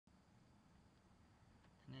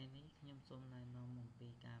ថ្ងៃនេះខ្ញុំសូមណែនាំអំពី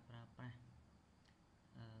ការប្រើប្រាស់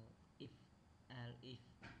if else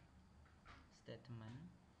statement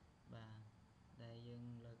បាទដែលយើង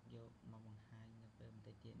លើកយកមកបង្ហាញនៅពេលបន្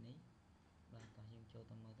តិចទៀតនេះបាទតោះយើងចូល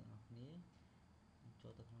ទៅមើលទាំងអស់គ្នាចូ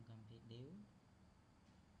លទៅក្នុងកម្មវិធី Div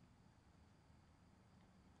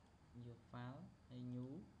New File ហើយ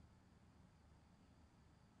New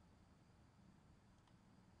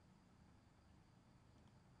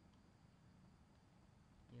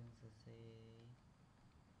យើងសរសេរ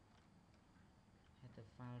header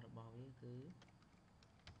file របស់វាគឺ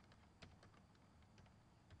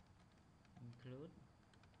include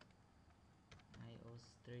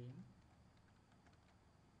iostream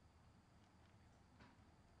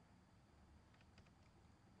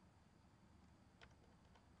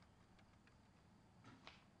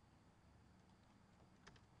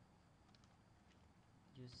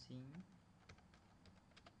using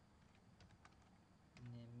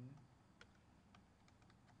name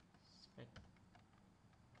spec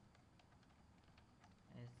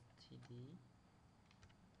std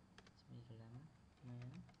semicolon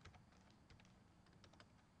main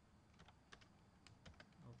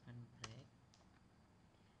open break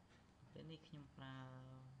ពេលនេះខ្ញុំប្រើ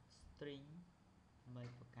string ដើម្បី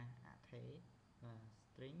ប្រកាសអថេរបាទ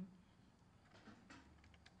string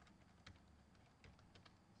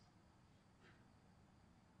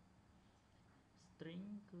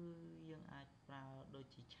គឺយើងអាចប្រើដូច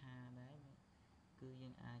ជាឆាដែរគឺយើ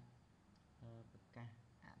ងអាចប្រកាស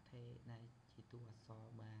អថេរដែលជាតួអក្សរ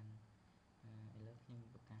បានឥឡូវខ្ញុំ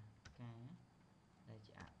ប្រកាសការដែល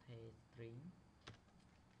ជាអថេរ string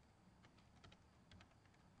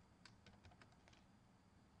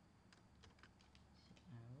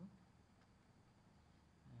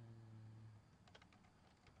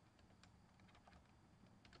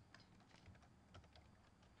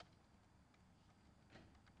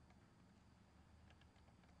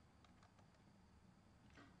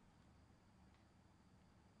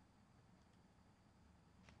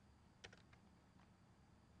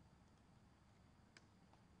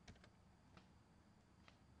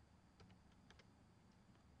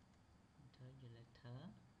letter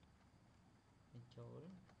បញ្ចូល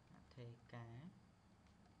អថេរការ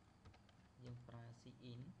យើងប្រើ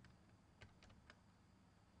cin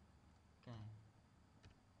ការ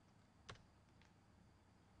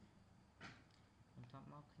បន្ទាប់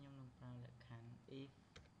មកខ្ញុំនឹងប្រើលក្ខខណ្ឌ if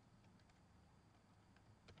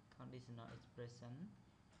conditional expression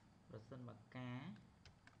ប្រសិនបើការ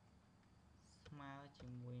ស្មើជា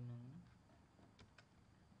មួយនឹង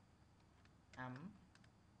m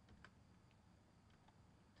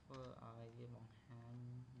ធ្វើឲ្យវាបង្ហាញ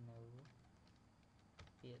នៅ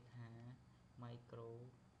ពាក្យថា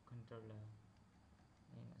microcontroller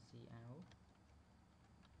នេះ cout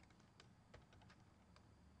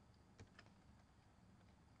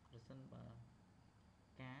ប្រសិនបើ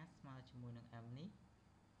ការស្មើជាមួយនឹង m នេះ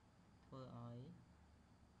ធ្វើឲ្យ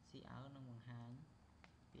cout នឹងបង្ហាញ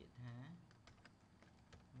ពាក្យថា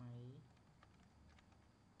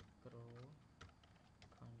microcontroller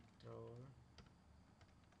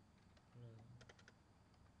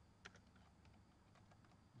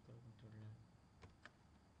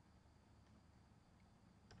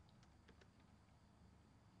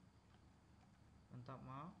បន្ទាប់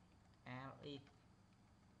មក else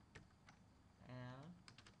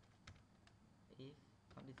if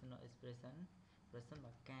conditional expression ប្រសិន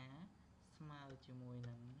បើការស្មើជាមួយ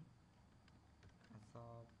នឹងអក្ស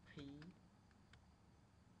រ p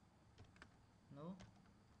នោះ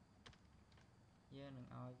យើងនឹង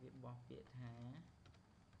ឲ្យវាបោះពាក្យថា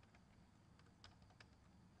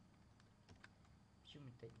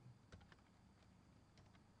geometric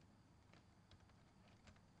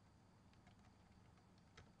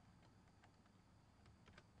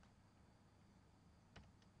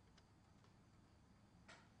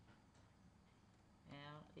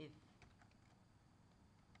if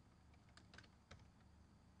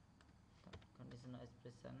conditional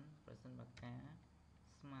expression ប្រសិនបើការ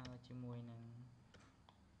ស្មើជាមួយនឹង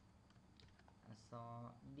អក្សរ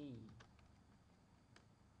d យើ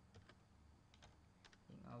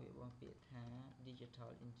ងឲ្យវាបោះពាក្យថា digital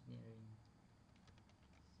engineering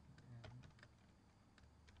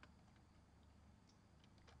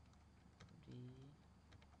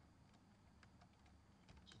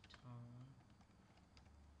digital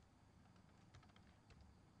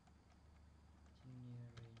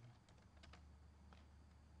engineering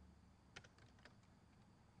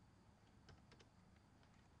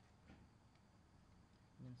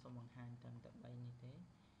ខ្ញុំសូមបង្ហាញត្រឹមតែ3នេះទេ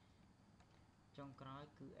ចុងក្រោយ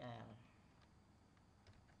គឺ L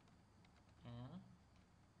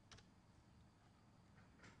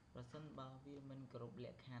សិនបើវាមិនគោរពល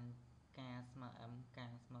ក្ខខណ្ឌការស្មើ m កា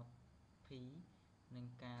រស្មើ p និង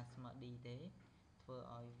ការស្មើ d ទេធ្វើ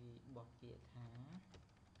ឲ្យវាបោះពាក្យថា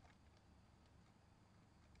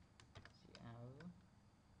ជាឲ្យ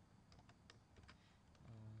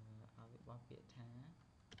វាបោះពាក្យថា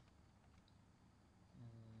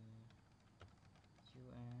you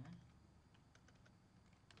are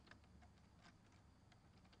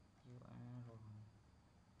wrong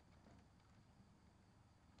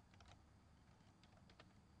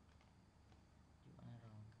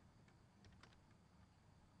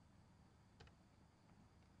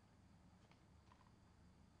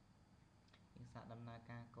យើងសាកដំណើរ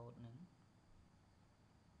ការកូដនឹង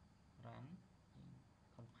run យើង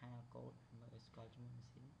compile កូដមើលឲ្យស្គាល់ជាមួយម៉ា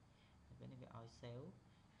ស៊ីនតែពេលនេះវាឲ្យ save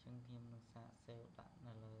អញ្ចឹងខ្ញុំនឹងសាក save ដាក់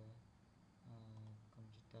នៅលើ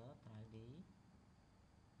computer drive D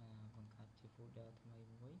បង្កើតជា folder ថ្មី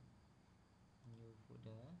មួយ new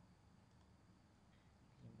folder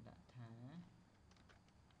ខ្ញុំដាក់ថា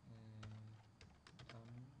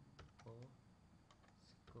Don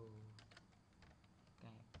Bosco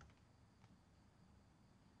Gap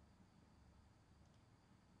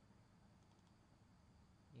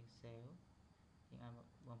យើង save យើងអាច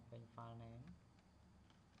បំពេញ file name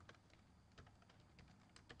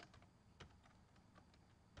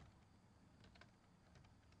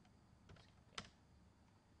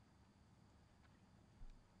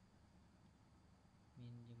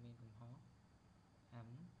យើងមានកំហុស m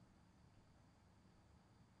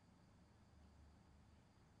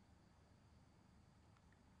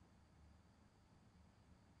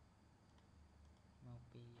មក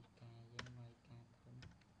ពីការយើងវាយការធំ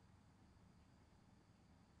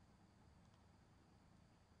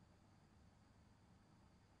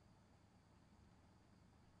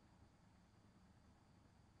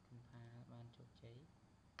compile បានជោគជ័យ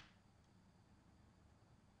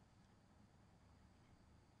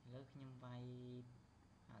ឥឡូវខ្ញុំវាយ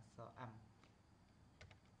អក្សរ m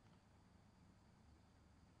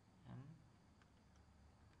វា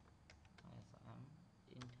យអក្សរ m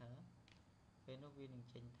enter ពេលនោះវានឹង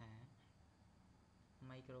ចេញថា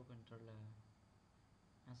microcontroller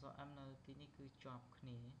អក្សរ m នៅទីនេះគឺជាប់គ្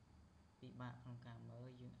នាពិបាកក្នុងការមើល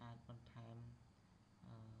យើងអាចបន្ថែម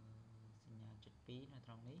សញ្ញាចុច2នៅ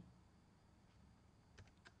ត្រង់នេះ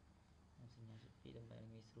សញ្ញាចុច2ដើម្បីឲ្យ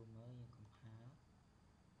ងាយស្រួលមើលយើង compile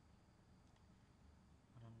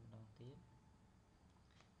run ម្ដងទៀត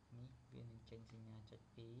នេះវានឹងចេញសញ្ញាចុច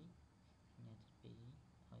2សញ្ញាចុច2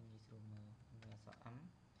ឲ្យងាយស្រួលមើលវាអក្សរ m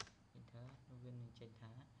enter នោះវានឹងចេញ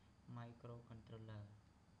ថា microcontroller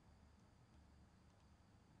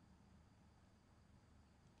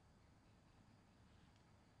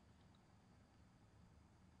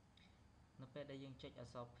នៅពេលដែលយើងចុចអ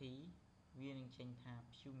ក្សរ P វានឹងចេញថា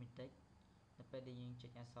Pneumatic នៅពេលដែលយើងចុ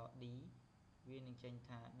ចអក្សរ D វានឹងចេញ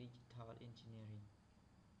ថា Digital Engineering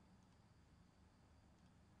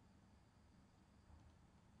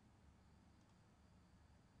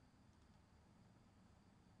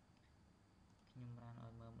ខ្ញុំ run ឲ្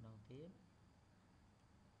យមើលម្ដងទៀត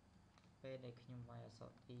ពេលដែលខ្ញុំវាយអក្ស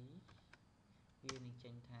រ D វានឹង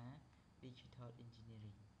ចេញថា Digital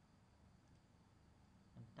Engineering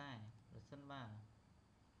ប៉ុន្តែប្រសិនបើ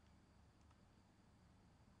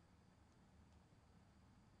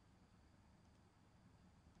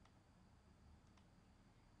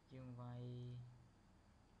យើងវាយ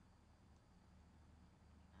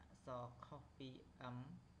អក្សរខុសពី M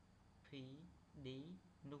P D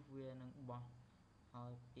នោះវានឹងបោះឲ្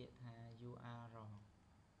យពាក្យថា you are wrong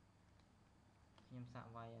ខ្ញុំសាក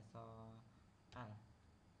វាយអក្សរ L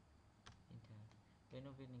enter ពេល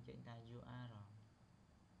នោះវានឹងចេញថា you are wrong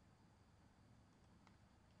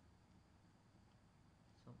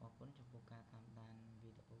សូមអរគុណចំ